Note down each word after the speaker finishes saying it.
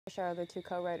wish our other two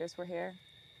co-writers were here,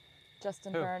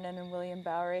 Justin Vernon and William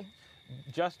Bowery.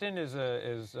 Justin is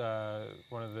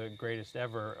one of the greatest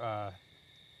ever.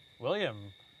 William,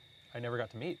 I never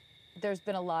got to meet. There's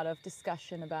been a lot of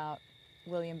discussion about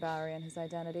William Bowery and his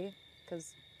identity,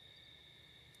 because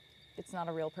it's not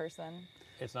a real person.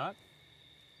 It's not?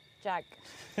 Jack.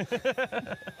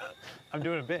 I'm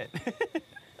doing a bit.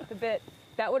 The bit,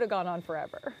 that would have gone on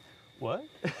forever. What?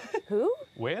 Who?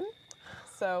 When?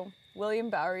 So, William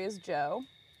Bowery is Joe,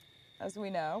 as we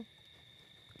know.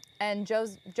 And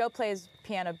Joe plays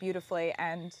piano beautifully,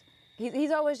 and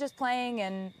he's always just playing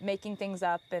and making things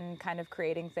up and kind of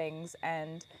creating things.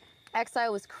 And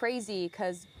Exile was crazy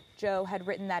because Joe had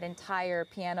written that entire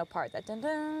piano part, that dun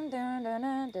dun dun dun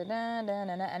dun dun dun dun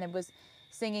dun, and it was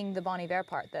singing the Bon Iver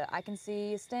part, the I can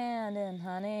see you standing,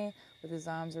 honey, with his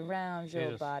arms around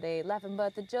your body, laughing,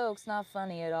 but the joke's not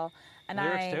funny at all. And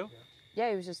lyrics too? Yeah,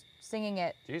 he was just singing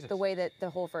it the way that the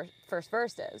whole first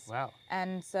verse is. Wow.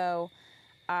 And so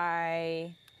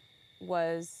I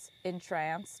was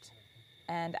entranced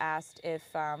and asked if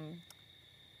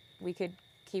we could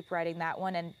keep writing that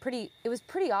one. And it was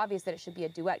pretty obvious that it should be a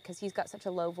duet because he's got such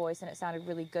a low voice and it sounded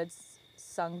really good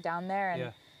sung down there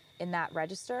and in that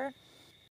register.